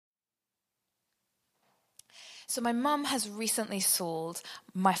So my mum has recently sold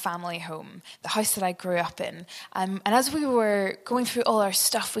my family home, the house that I grew up in. And as we were going through all our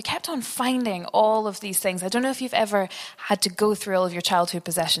stuff, we kept on finding all of these things. I don't know if you've ever had to go through all of your childhood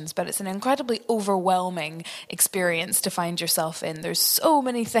possessions, but it's an incredibly overwhelming experience to find yourself in. There's so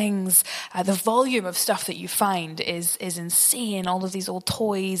many things. The volume of stuff that you find is insane. All of these old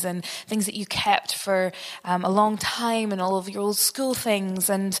toys and things that you kept for a long time, and all of your old school things.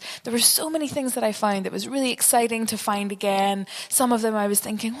 And there were so many things that I found that was really exciting to find again. Some of them I was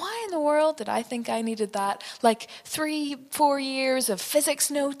thinking, why in the world did I think I needed that? Like 3-4 years of physics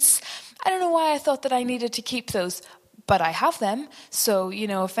notes. I don't know why I thought that I needed to keep those, but I have them. So,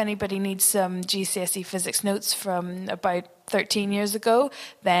 if anybody needs some GCSE physics notes from about 13 years ago,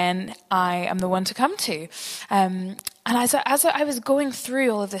 then I am the one to come to. And as I was going through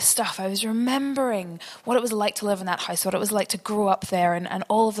all of this stuff, I was remembering what it was like to live in that house, what it was like to grow up there, and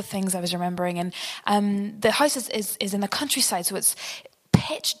all of the things I was remembering. And the house is in the countryside, so it's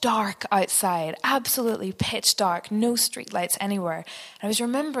pitch dark outside, absolutely pitch dark, no streetlights anywhere. And I was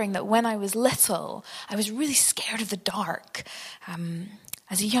remembering that when I was little, I was really scared of the dark.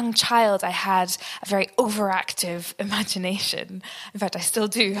 As a young child, I had a very overactive imagination. In fact, I still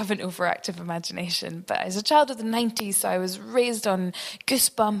do have an overactive imagination. But as a child of the 90s, so I was raised on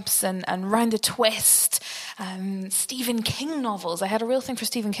Goosebumps and Round the Twist, Stephen King novels. I had a real thing for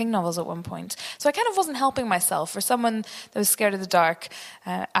Stephen King novels at one point. So I kind of wasn't helping myself. For someone that was scared of the dark,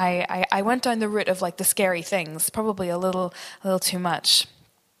 I went down the route of like the scary things, probably a little too much.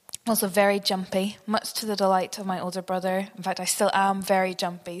 Also very jumpy, much to the delight of my older brother. In fact, I still am very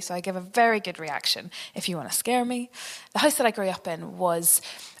jumpy, so I give a very good reaction if you want to scare me. The house that I grew up in was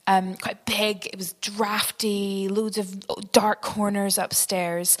quite big. It was drafty, loads of dark corners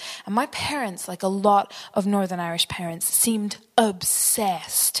upstairs. And my parents, like a lot of Northern Irish parents, seemed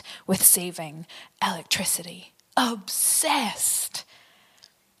obsessed with saving electricity. Obsessed.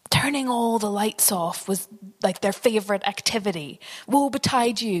 Turning all the lights off was like their favourite activity. Woe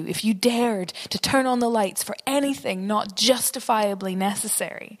betide you if you dared to turn on the lights for anything not justifiably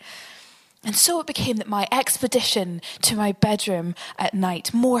necessary. And so it became that my expedition to my bedroom at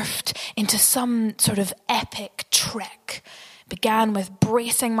night morphed into some sort of epic trek. Began with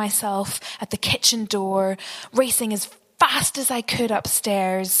bracing myself at the kitchen door, racing as fast as I could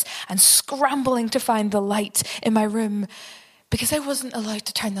upstairs, and scrambling to find the light in my room, because I wasn't allowed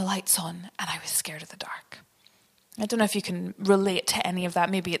to turn the lights on and I was scared of the dark. I don't know if you can relate to any of that.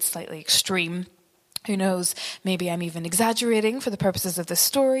 Maybe it's slightly extreme. Who knows? Maybe I'm even exaggerating for the purposes of this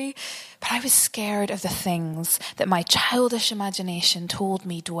story. But I was scared of the things that my childish imagination told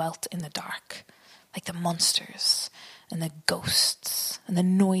me dwelt in the dark. Like the monsters and the ghosts and the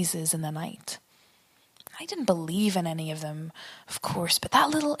noises in the night. I didn't believe in any of them, of course, but that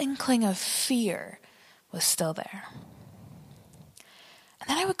little inkling of fear was still there. And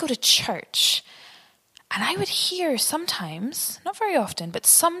then I would go to church, and I would hear sometimes, not very often, but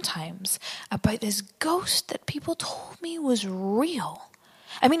sometimes, about this ghost that people told me was real.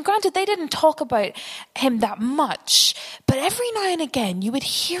 I mean, granted, they didn't talk about him that much, but every now and again you would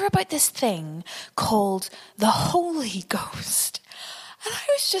hear about this thing called the Holy Ghost. And I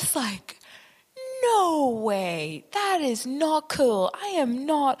was just like, no way, that is not cool. I am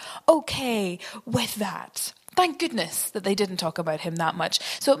not okay with that. Thank goodness that they didn't talk about him that much.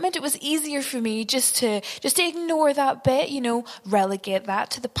 So it meant it was easier for me just to ignore that bit, relegate that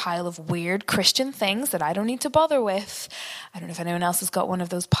to the pile of weird Christian things that I don't need to bother with. I don't know if anyone else has got one of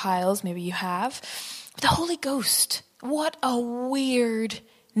those piles. Maybe you have. The Holy Ghost. What a weird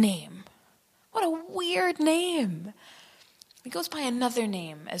name. What a weird name. It goes by another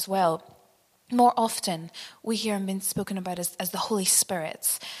name as well. More often, we hear him being spoken about as the Holy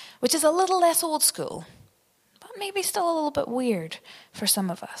Spirit, which is a little less old school. Maybe still a little bit weird for some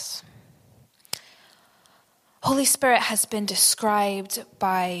of us. Holy Spirit has been described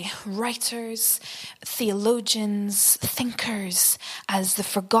by writers, theologians, thinkers as the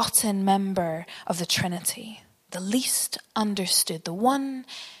forgotten member of the Trinity, the least understood, the one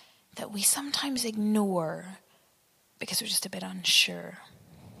that we sometimes ignore because we're just a bit unsure.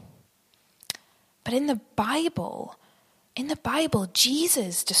 But in the Bible,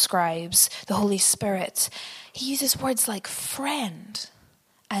 Jesus describes the Holy Spirit. He uses words like friend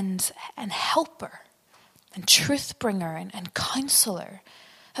and helper and truth bringer and counselor.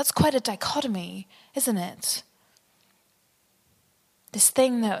 That's quite a dichotomy, isn't it? This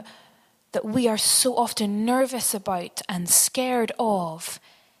thing that we are so often nervous about and scared of,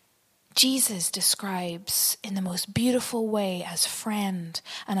 Jesus describes in the most beautiful way as friend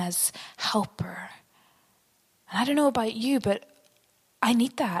and as helper. And I don't know about you, but I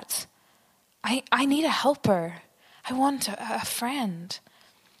need that. I need a helper. I want a friend.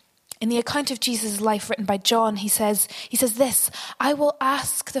 In the account of Jesus' life written by John, he says this, I will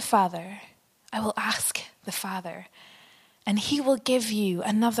ask the Father, and he will give you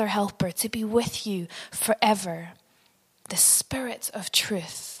another helper to be with you forever, the Spirit of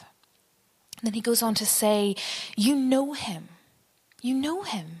truth. And then he goes on to say, you know him.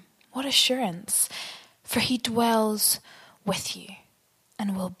 What assurance, for he dwells with you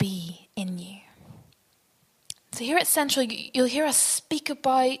and will be in you. So here at Central, you'll hear us speak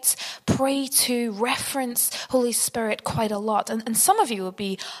about, pray to, reference Holy Spirit quite a lot. And some of you will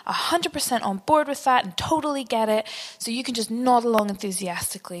be 100% on board with that and totally get it. So you can just nod along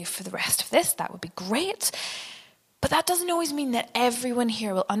enthusiastically for the rest of this. That would be great. But that doesn't always mean that everyone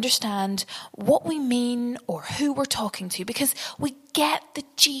here will understand what we mean or who we're talking to, because we get the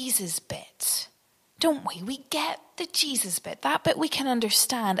Jesus bit, don't we? We get the Jesus bit. That bit we can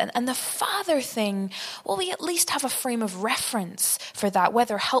understand. And the Father thing, well, we at least have a frame of reference for that,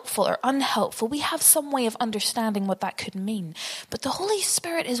 whether helpful or unhelpful. We have some way of understanding what that could mean. But the Holy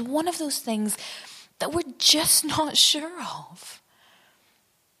Spirit is one of those things that we're just not sure of.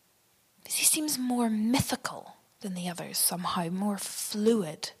 Because he seems more mythical than the others somehow, more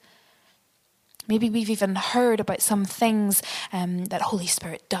fluid. Maybe we've even heard about some things that Holy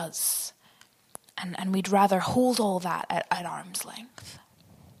Spirit does. And we'd rather hold all that at arm's length.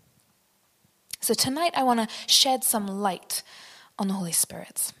 So tonight I want to shed some light on the Holy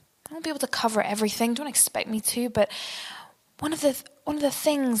Spirit. I won't be able to cover everything, don't expect me to, but one of the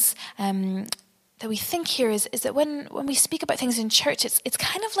things that we think here is that when we speak about things in church, it's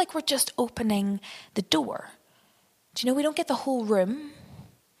kind of like we're just opening the door. Do you know, we don't get the whole room.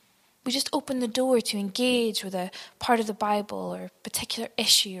 We just open the door to engage with a part of the Bible or a particular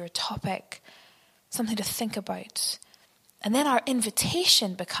issue or topic, something to think about. And then our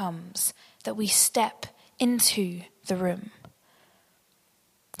invitation becomes that we step into the room.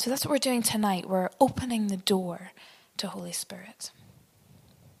 So that's what we're doing tonight. We're opening the door to Holy Spirit.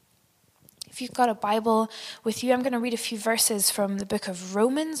 If you've got a Bible with you, I'm going to read a few verses from the book of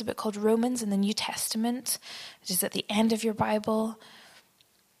Romans, a book called Romans in the New Testament, which is at the end of your Bible.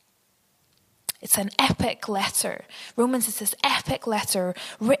 It's an epic letter. Romans is this epic letter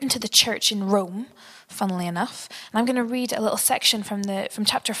written to the church in Rome, funnily enough. And I'm going to read a little section from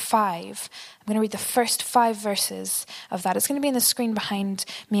chapter 5. I'm going to read the first 5 verses of that. It's going to be on the screen behind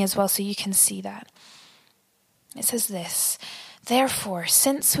me as well, so you can see that. It says this, therefore,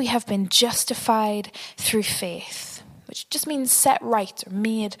 since we have been justified through faith, which just means set right or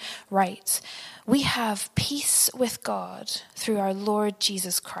made right, we have peace with God through our Lord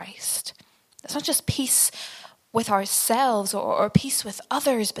Jesus Christ. It's not just peace with ourselves or peace with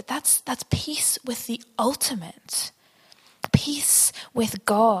others, but that's peace with the ultimate. Peace with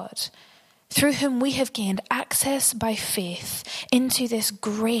God, through whom we have gained access by faith into this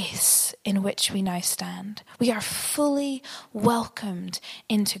grace in which we now stand. We are fully welcomed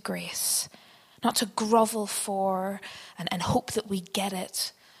into grace, not to grovel for and hope that we get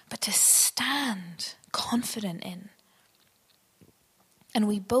it, but to stand confident in. And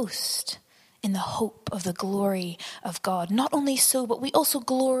we boast in the hope of the glory of God. Not only so, but we also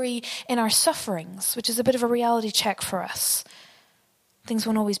glory in our sufferings, which is a bit of a reality check for us. Things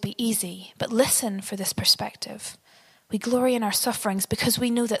won't always be easy, but listen for this perspective. We glory in our sufferings because we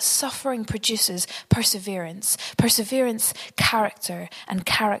know that suffering produces perseverance. Perseverance, character, and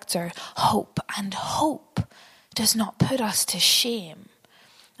character, hope. And hope does not put us to shame.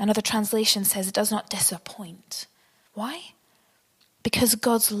 Another translation says it does not disappoint. Why? Because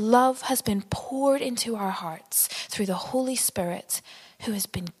God's love has been poured into our hearts through the Holy Spirit who has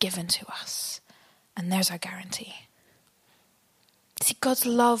been given to us. And there's our guarantee. See, God's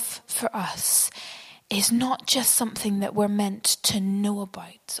love for us is not just something that we're meant to know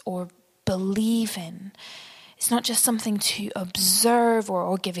about or believe in. It's not just something to observe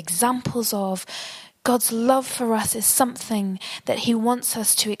or give examples of. God's love for us is something that he wants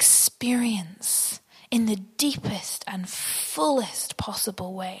us to experience in the deepest and fullest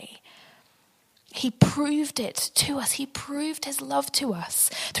possible way. He proved it to us. He proved his love to us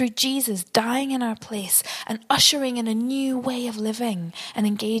through Jesus dying in our place and ushering in a new way of living and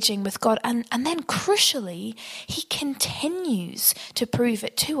engaging with God. And then crucially, he continues to prove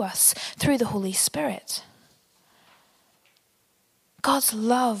it to us through the Holy Spirit. God's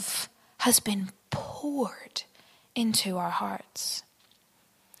love has been poured into our hearts.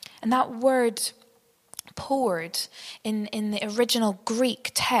 And that word poured in the original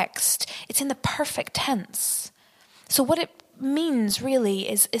Greek text, it's in the perfect tense. So what it means really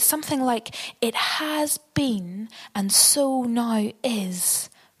is something like it has been and so now is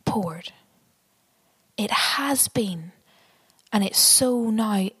poured. It has been, and it so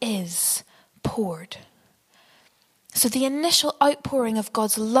now is poured. So the initial outpouring of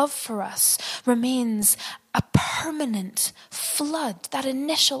God's love for us remains a permanent flood. That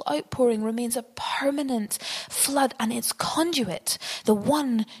initial outpouring remains a permanent flood, and its conduit, the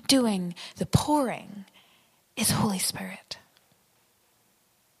one doing the pouring, is Holy Spirit.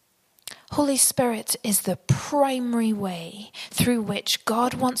 Holy Spirit is the primary way through which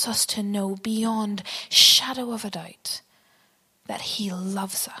God wants us to know beyond shadow of a doubt that he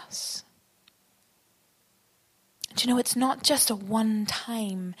loves us. Do you know, it's not just a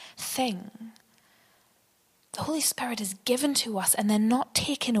one-time thing. The Holy Spirit is given to us and then not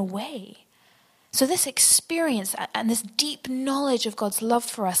taken away. So this experience and this deep knowledge of God's love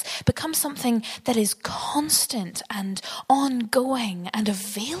for us becomes something that is constant and ongoing and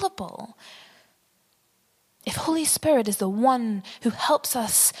available. If Holy Spirit is the one who helps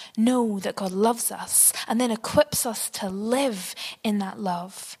us know that God loves us and then equips us to live in that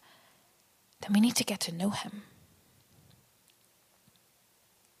love, then we need to get to know him.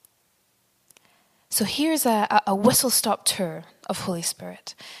 So here's a whistle-stop tour of Holy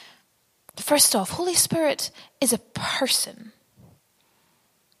Spirit. First off, Holy Spirit is a person.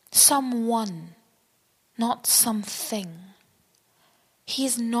 Someone, not something. He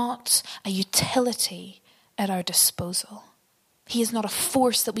is not a utility at our disposal. He is not a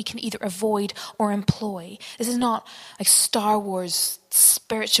force that we can either avoid or employ. This is not like Star Wars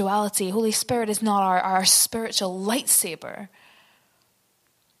spirituality. Holy Spirit is not our spiritual lightsaber.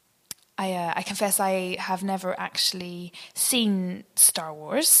 I confess I have never actually seen Star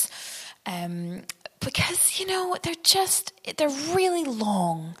Wars because, they're really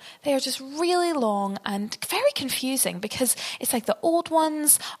long. They are just really long and very confusing because it's like the old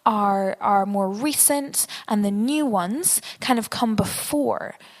ones are more recent and the new ones kind of come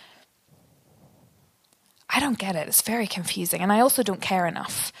before. I don't get it. It's very confusing, and I also don't care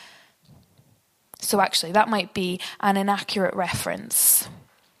enough. So actually, that might be an inaccurate reference.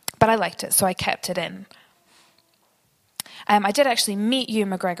 But I liked it, so I kept it in. I did actually meet Ewan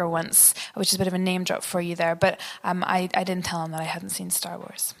McGregor once, which is a bit of a name drop for you there, but I didn't tell him that I hadn't seen Star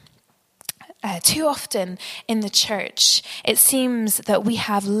Wars. Too often in the church, it seems that we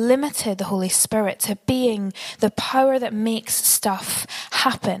have limited the Holy Spirit to being the power that makes stuff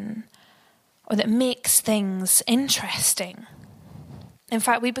happen, or that makes things interesting. In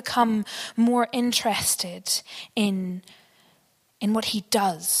fact, we become more interested in what he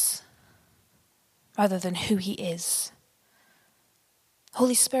does rather than who he is.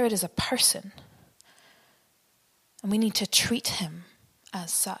 Holy Spirit is a person, and we need to treat him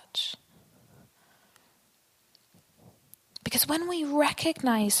as such. Because when we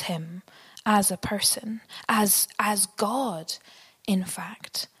recognize him as a person, as God, in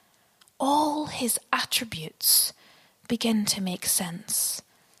fact, all his attributes begin to make sense.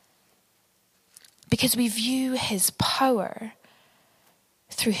 Because we view his power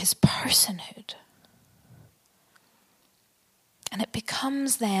through his personhood. And it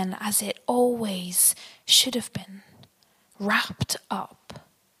becomes then, as it always should have been, wrapped up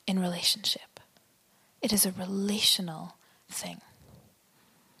in relationship. It is a relational thing.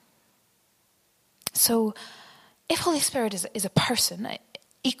 So, if Holy Spirit is a person,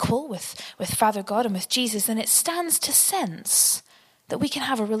 equal with Father God and with Jesus, then it stands to sense that we can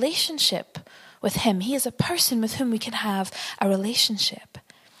have a relationship with him. He is a person with whom we can have a relationship.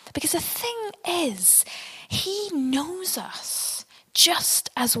 Because the thing is, he knows us just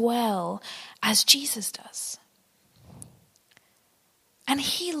as well as Jesus does. And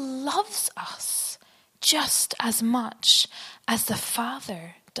he loves us just as much as the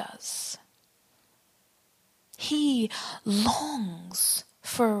Father does. He longs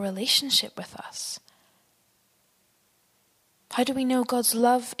for a relationship with us. How do we know God's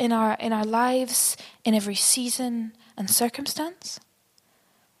love in our lives, in every season and circumstance?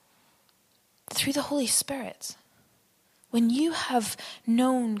 Through the Holy Spirit. When you have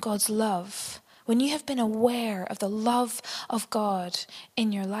known God's love, when you have been aware of the love of God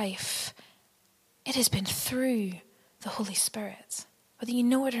in your life, it has been through the Holy Spirit. Whether you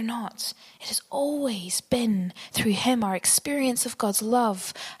know it or not, it has always been through him. Our experience of God's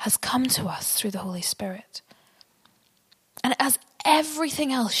love has come to us through the Holy Spirit. And as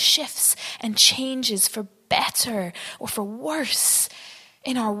everything else shifts and changes for better or for worse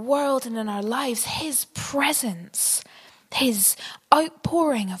in our world and in our lives, his presence, his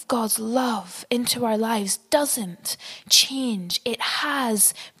outpouring of God's love into our lives doesn't change. It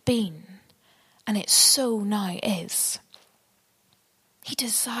has been, and it so now is. He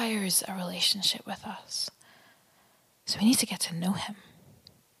desires a relationship with us. So we need to get to know him.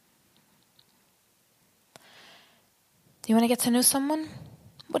 You want to get to know someone?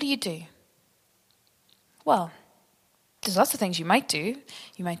 What do? Well, there's lots of things you might do.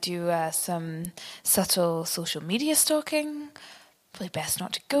 You might do some subtle social media stalking. Probably best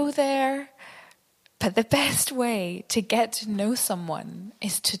not to go there. But the best way to get to know someone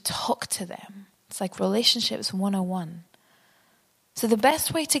is to talk to them. It's like relationships 101. So the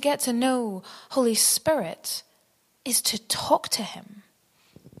best way to get to know Holy Spirit is to talk to him.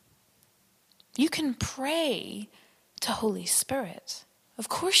 You can pray to Holy Spirit. Of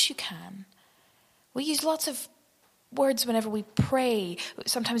course you can. We use lots of words whenever we pray.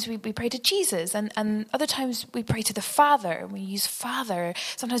 Sometimes we pray to Jesus, and other times we pray to the Father. We use Father.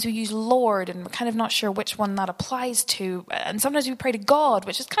 Sometimes we use Lord, and we're kind of not sure which one that applies to. And sometimes we pray to God,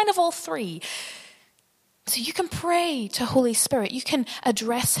 which is kind of all three. So you can pray to Holy Spirit. You can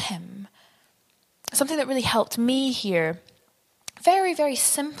address him. Something that really helped me here, very, very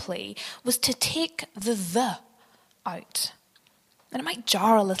simply, was to take the out. And it might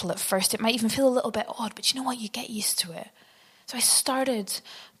jar a little at first. It might even feel a little bit odd, but you know what? You get used to it. So I started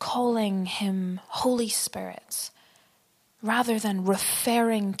calling him Holy Spirit rather than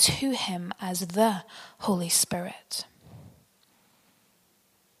referring to him as the Holy Spirit.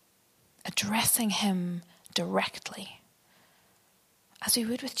 Addressing him directly, as we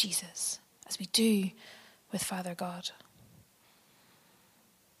would with Jesus, as we do with Father God.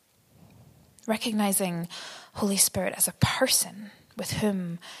 Recognizing Holy Spirit as a person with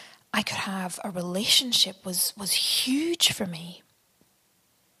whom I could have a relationship was huge for me.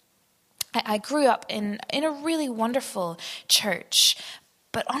 I grew up in a really wonderful church,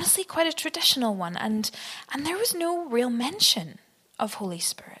 but honestly quite a traditional one, and there was no real mention of Holy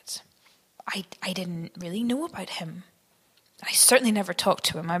Spirit. I didn't really know about him. I certainly never talked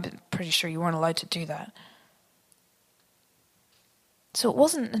to him. I'm pretty sure you weren't allowed to do that. So it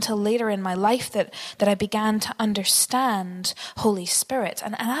wasn't until later in my life that I began to understand Holy Spirit.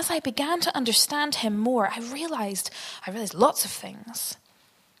 And as I began to understand him more, I realized lots of things.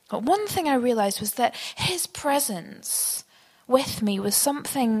 But one thing I realized was that his presence with me was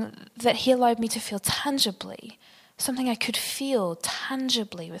something that he allowed me to feel tangibly, something I could feel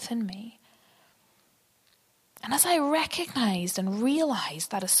tangibly within me. And as I recognized and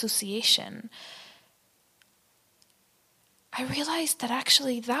realized that association, I realized that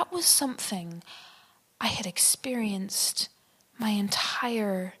actually that was something I had experienced my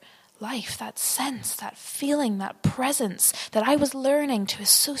entire life. That sense, that feeling, that presence that I was learning to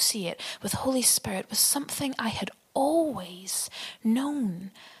associate with Holy Spirit was something I had always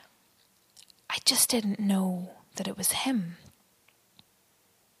known. I just didn't know that it was him.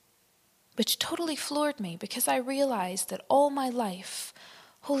 Which totally floored me because I realized that all my life,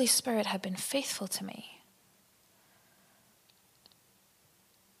 Holy Spirit had been faithful to me.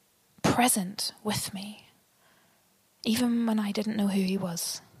 Present with me, even when I didn't know who he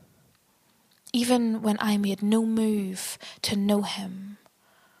was, even when I made no move to know him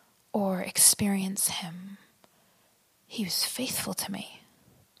or experience him, he was faithful to me.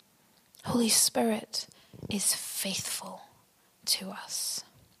 Holy Spirit is faithful to us,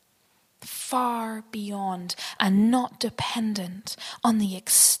 far beyond and not dependent on the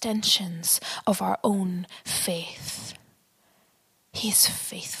extensions of our own faith. He is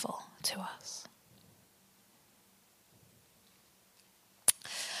faithful to us.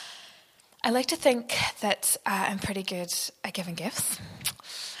 I like to think that I'm pretty good at giving gifts.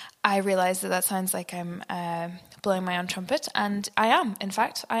 I realize that sounds like I'm blowing my own trumpet, and I am. In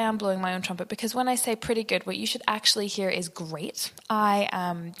fact, I am blowing my own trumpet, because when I say pretty good, what you should actually hear is great.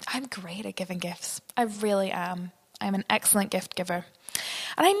 I'm great at giving gifts. I really am. I'm an excellent gift giver.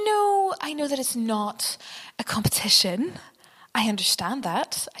 And I know that it's not a competition. I understand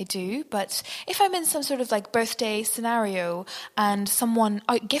that, I do, but if I'm in some sort of like birthday scenario and someone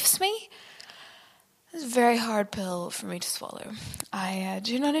outgifts me, it's a very hard pill for me to swallow. I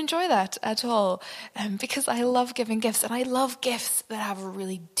do not enjoy that at all, because I love giving gifts, and I love gifts that have a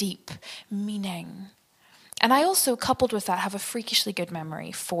really deep meaning. And I also, coupled with that, have a freakishly good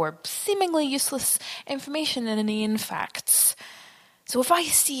memory for seemingly useless information and inane facts. So if I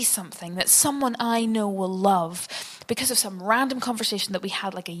see something that someone I know will love because of some random conversation that we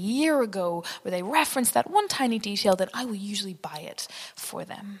had like a year ago where they referenced that one tiny detail, then I will usually buy it for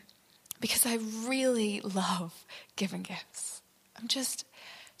them. Because I really love giving gifts. It's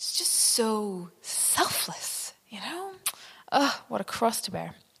just so selfless, you know? What a cross to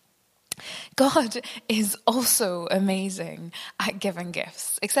bear. God is also amazing at giving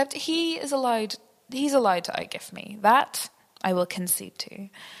gifts, except he's allowed to outgift me. That I will concede to.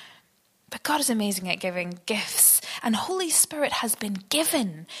 But God is amazing at giving gifts, and Holy Spirit has been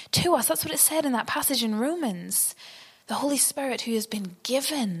given to us. That's what it said in that passage in Romans. The Holy Spirit who has been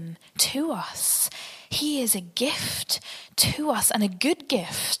given to us. He is a gift to us, and a good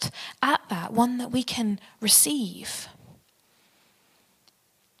gift at that, one that we can receive.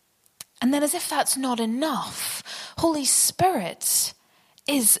 And then, as if that's not enough, Holy Spirit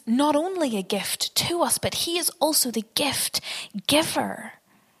is not only a gift to us, but he is also the gift giver.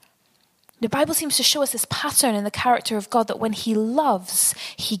 The Bible seems to show us this pattern in the character of God, that when he loves,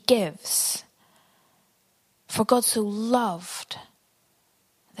 he gives. For God so loved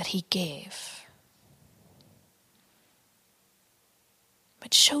that he gave.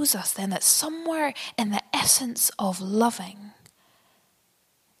 Which shows us then that somewhere in the essence of loving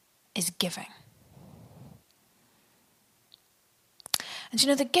is giving. And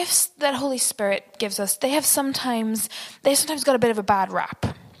the gifts that Holy Spirit gives us, they've sometimes got a bit of a bad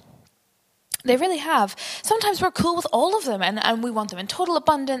rap. They really have. Sometimes we're cool with all of them and we want them in total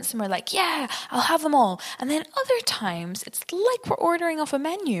abundance and we're like, yeah, I'll have them all. And then other times it's like we're ordering off a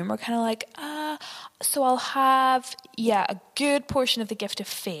menu and we're kind of like, so I'll have, a good portion of the gift of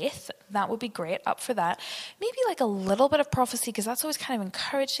faith. That would be great, up for that. Maybe like a little bit of prophecy, because that's always kind of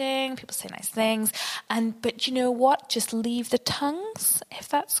encouraging. People say nice things. But you know what? Just leave the tongues if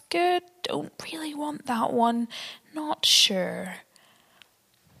that's good. Don't really want that one. Not sure.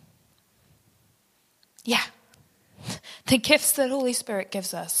 Yeah, the gifts that Holy Spirit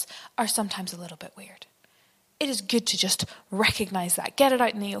gives us are sometimes a little bit weird. It is good to just recognize that, get it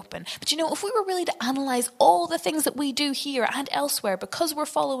out in the open. But if we were really to analyze all the things that we do here and elsewhere because we're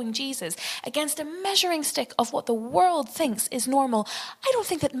following Jesus against a measuring stick of what the world thinks is normal, I don't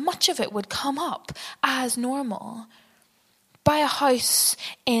think that much of it would come up as normal. Buy a house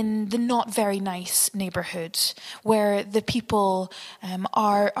in the not very nice neighborhood where the people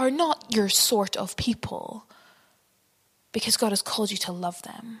are not your sort of people, because God has called you to love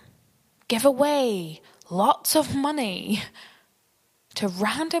them. Give away lots of money to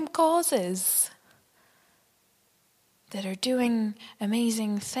random causes that are doing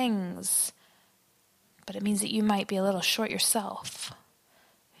amazing things, but it means that you might be a little short yourself.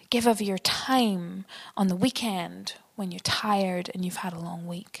 Give of your time on the weekend when you're tired and you've had a long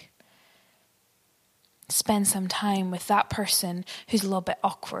week. Spend some time with that person who's a little bit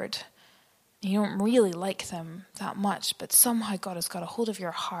awkward. You don't really like them that much, but somehow God has got a hold of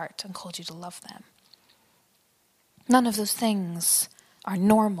your heart and called you to love them. None of those things are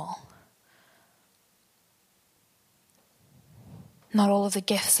normal. Not all of the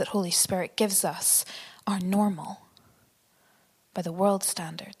gifts that Holy Spirit gives us are normal by the world's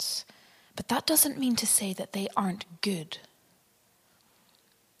standards. But that doesn't mean to say that they aren't good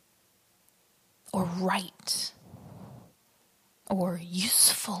or right or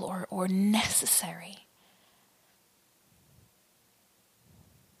useful or necessary.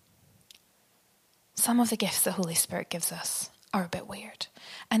 Some of the gifts the Holy Spirit gives us are a bit weird.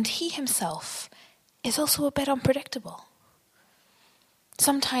 And he himself is also a bit unpredictable.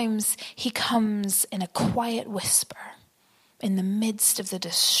 Sometimes he comes in a quiet whisper in the midst of the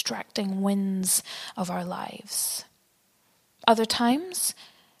distracting winds of our lives. Other times,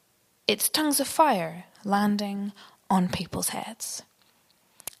 it's tongues of fire landing on people's heads.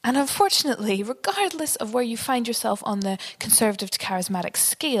 And unfortunately, regardless of where you find yourself on the conservative to charismatic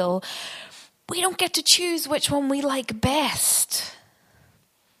scale, we don't get to choose which one we like best.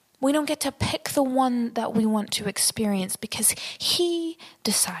 We don't get to pick the one that we want to experience, because he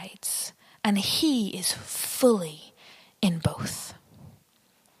decides, and he is fully in both.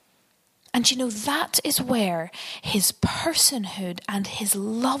 And that is where his personhood and his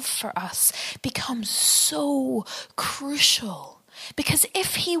love for us becomes so crucial. Because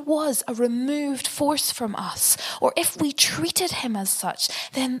if he was a removed force from us, or if we treated him as such,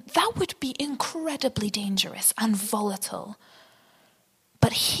 then that would be incredibly dangerous and volatile.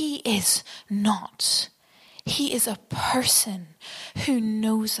 But he is not. He is a person who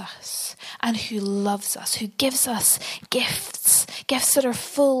knows us and who loves us, who gives us gifts that are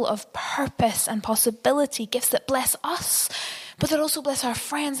full of purpose and possibility, gifts that bless us, but that also bless our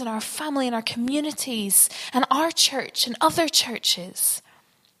friends and our family and our communities and our church and other churches.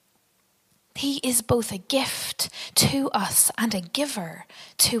 He is both a gift to us and a giver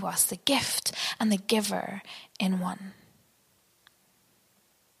to us, the gift and the giver in one.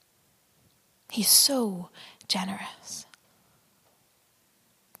 He's so generous.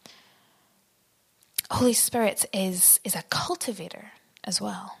 Holy Spirit is a cultivator as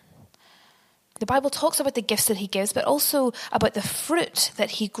well. The Bible talks about the gifts that he gives, but also about the fruit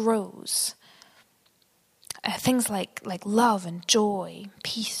that he grows. Things like love and joy,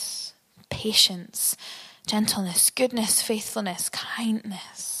 peace, patience, gentleness, goodness, faithfulness,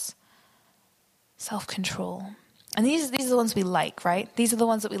 kindness, self-control. And these are the ones we like, right? These are the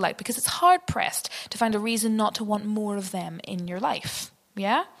ones that we like because it's hard-pressed to find a reason not to want more of them in your life,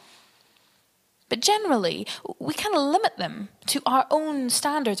 yeah? But generally, we kind of limit them to our own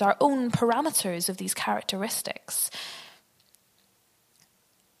standards, our own parameters of these characteristics.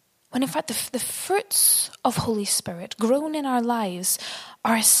 When in fact the fruits of Holy Spirit grown in our lives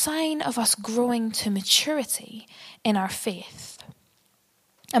are a sign of us growing to maturity in our faith.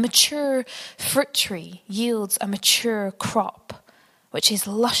 A mature fruit tree yields a mature crop, which is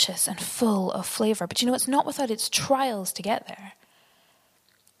luscious and full of flavour. But it's not without its trials to get there.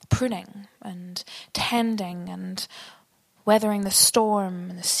 Pruning and tending and weathering the storm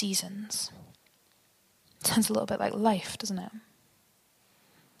and the seasons. Sounds a little bit like life, doesn't it?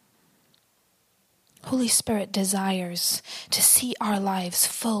 Holy Spirit desires to see our lives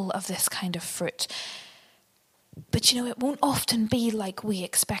full of this kind of fruit. But it won't often be like we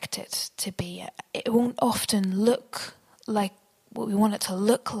expect it to be. It won't often look like what we want it to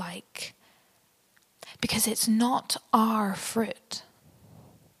look like. Because it's not our fruit.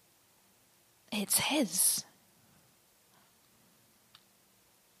 It's His.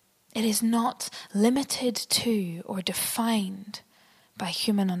 It is not limited to or defined by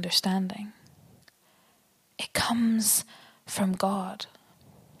human understanding. It comes from God.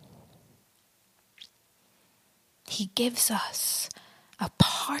 He gives us a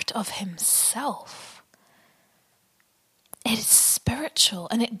part of Himself. It is spiritual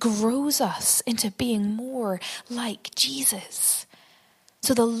and it grows us into being more like Jesus.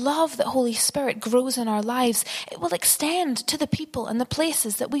 So the love that Holy Spirit grows in our lives, it will extend to the people and the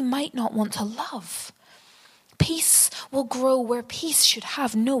places that we might not want to love. Peace will grow where peace should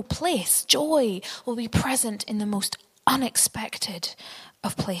have no place. Joy will be present in the most unexpected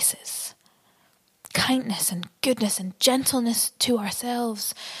of places. Kindness and goodness and gentleness to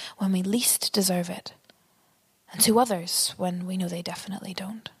ourselves when we least deserve it, and to others when we know they definitely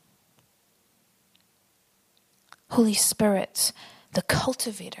don't. Holy Spirit, the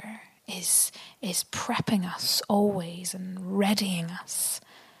cultivator, is prepping us always and readying us.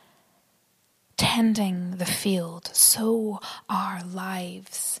 Tending the field so our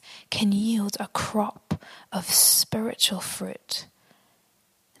lives can yield a crop of spiritual fruit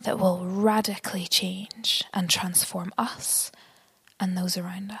that will radically change and transform us and those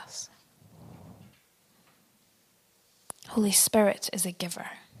around us. Holy Spirit is a giver,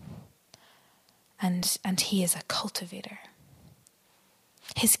 and He is a cultivator.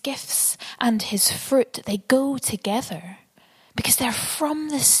 His gifts and His fruit, they go together because they're from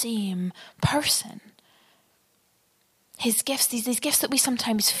the same person. His gifts, these gifts that we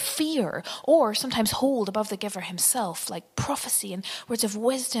sometimes fear or sometimes hold above the giver himself, like prophecy and words of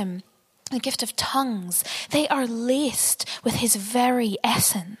wisdom, the gift of tongues, they are laced with His very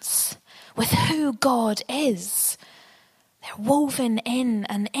essence, with who God is. They're woven in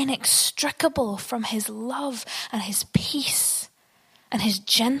and inextricable from His love and His peace and His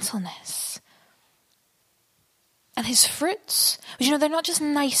gentleness. And His fruits, they're not just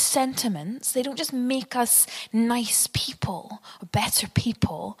nice sentiments. They don't just make us nice people, or better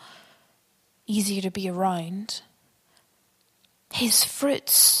people, easier to be around. His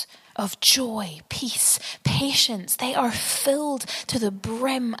fruits of joy, peace, patience, they are filled to the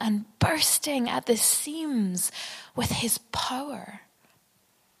brim and bursting at the seams with His power.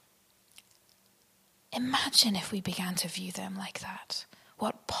 Imagine if we began to view them like that.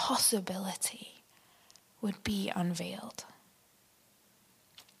 What possibility would be unveiled.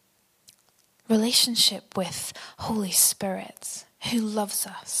 Relationship with Holy Spirit, who loves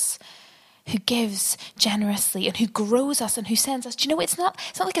us, who gives generously and who grows us and who sends us. It's not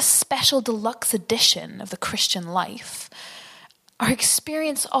like a special deluxe edition of the Christian life. Our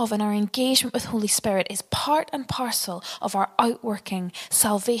experience of and our engagement with Holy Spirit is part and parcel of our outworking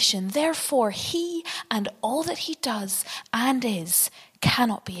salvation. Therefore, He and all that He does and is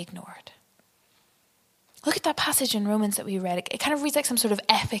cannot be ignored. Look at that passage in Romans that we read. It kind of reads like some sort of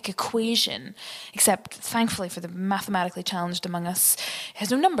epic equation, except thankfully for the mathematically challenged among us, it has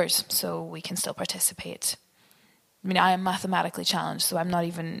no numbers, so we can still participate. I am mathematically challenged, so I'm not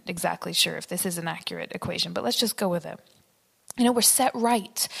even exactly sure if this is an accurate equation, but let's just go with it. We're set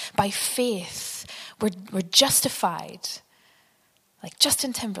right by faith. We're justified, like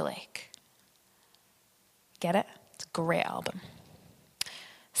Justin Timberlake. Get it? It's a great album.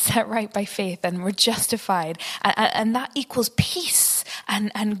 Set right by faith, and we're justified. And that equals peace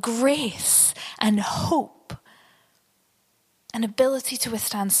and grace and hope. an ability to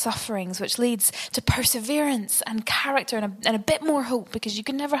withstand sufferings, which leads to perseverance and character and a bit more hope, because you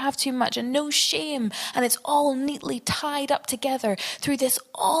can never have too much, and no shame. And it's all neatly tied up together through this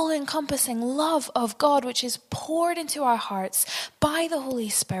all-encompassing love of God, which is poured into our hearts by the Holy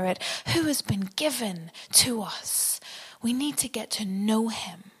Spirit, who has been given to us. We need to get to know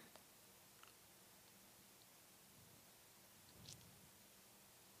him.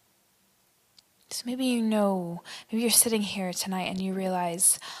 So maybe maybe you're sitting here tonight and you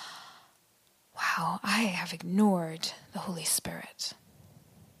realize, wow, I have ignored the Holy Spirit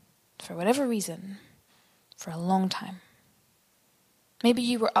for whatever reason for a long time. Maybe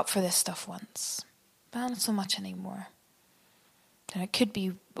you were up for this stuff once, but not so much anymore. And it could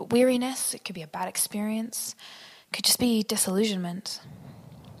be weariness, it could be a bad experience, it could just be disillusionment.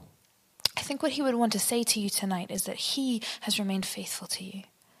 I think what he would want to say to you tonight is that he has remained faithful to you.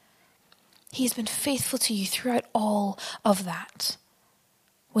 He's been faithful to you throughout all of that.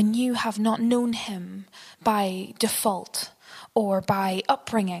 When you have not known him by default or by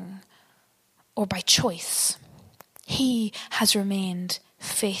upbringing or by choice, he has remained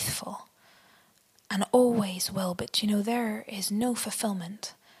faithful and always will. But there is no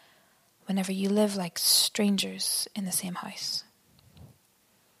fulfillment whenever you live like strangers in the same house.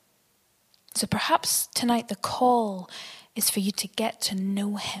 So perhaps tonight the call is for you to get to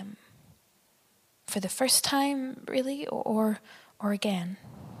know him. For the first time, really, or again.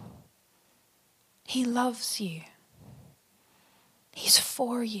 He loves you. He's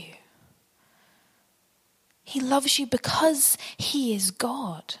for you. He loves you because he is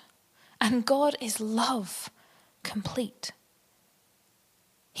God. And God is love complete.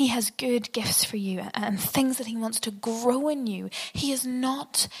 He has good gifts for you and things that he wants to grow in you. He has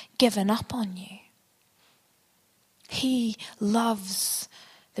not given up on you. He loves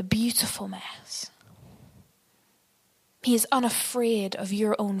the beautiful mess. He is unafraid of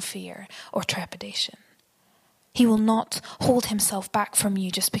your own fear or trepidation. He will not hold himself back from you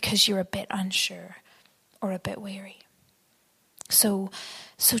just because you're a bit unsure or a bit wary. So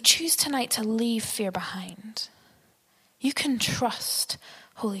choose tonight to leave fear behind. You can trust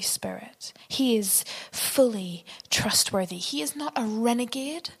Holy Spirit. He is fully trustworthy. He is not a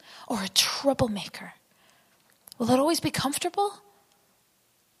renegade or a troublemaker. Will that always be comfortable?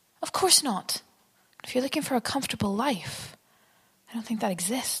 Of course not. If you're looking for a comfortable life, I don't think that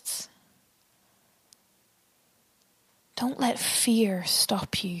exists. Don't let fear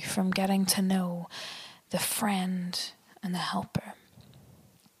stop you from getting to know the friend and the helper.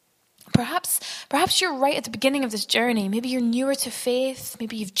 Perhaps you're right at the beginning of this journey. Maybe you're newer to faith.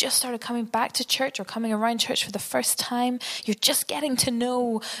 Maybe you've just started coming back to church or coming around church for the first time. You're just getting to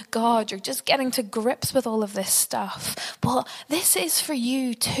know God. You're just getting to grips with all of this stuff. Well, this is for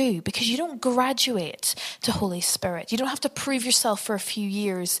you too, because you don't graduate to Holy Spirit. You don't have to prove yourself for a few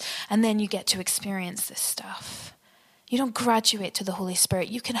years and then you get to experience this stuff. You don't graduate to the Holy Spirit.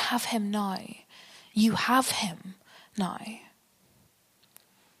 You can have him now. You have him now.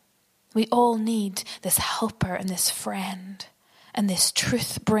 We all need this helper and this friend and this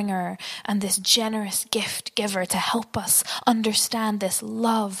truth bringer and this generous gift giver to help us understand this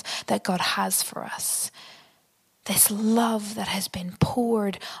love that God has for us. This love that has been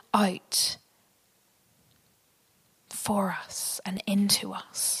poured out for us and into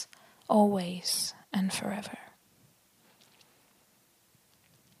us, always and forever.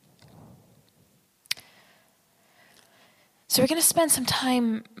 So we're going to spend some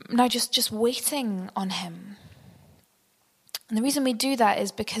time now just waiting on him. And the reason we do that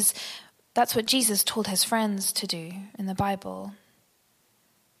is because that's what Jesus told his friends to do in the Bible.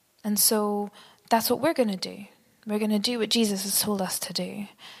 And so that's what we're going to do. We're going to do what Jesus has told us to do.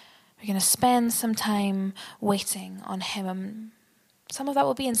 We're going to spend some time waiting on him. Some of that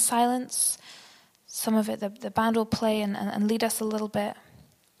will be in silence. Some of it, the band will play and lead us a little bit.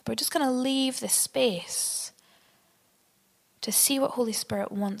 But we're just going to leave this space to see what Holy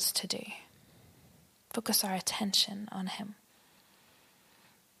Spirit wants to do. Focus our attention on him.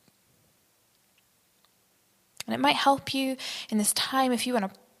 And it might help you in this time if you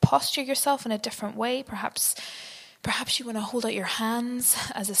want to posture yourself in a different way. Perhaps you want to hold out your hands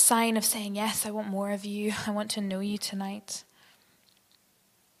as a sign of saying, yes, I want more of you. I want to know you tonight.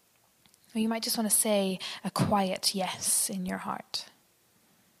 Or you might just want to say a quiet yes in your heart.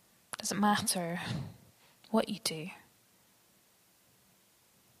 It doesn't matter what you do.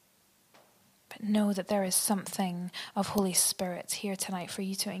 But know that there is something of Holy Spirit here tonight for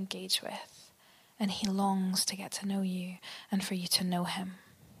you to engage with. And he longs to get to know you and for you to know him.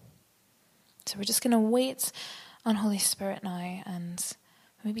 So we're just going to wait on Holy Spirit now and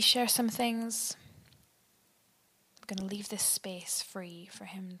maybe share some things. going to leave this space free for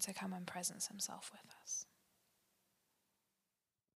him to come and presence himself with us.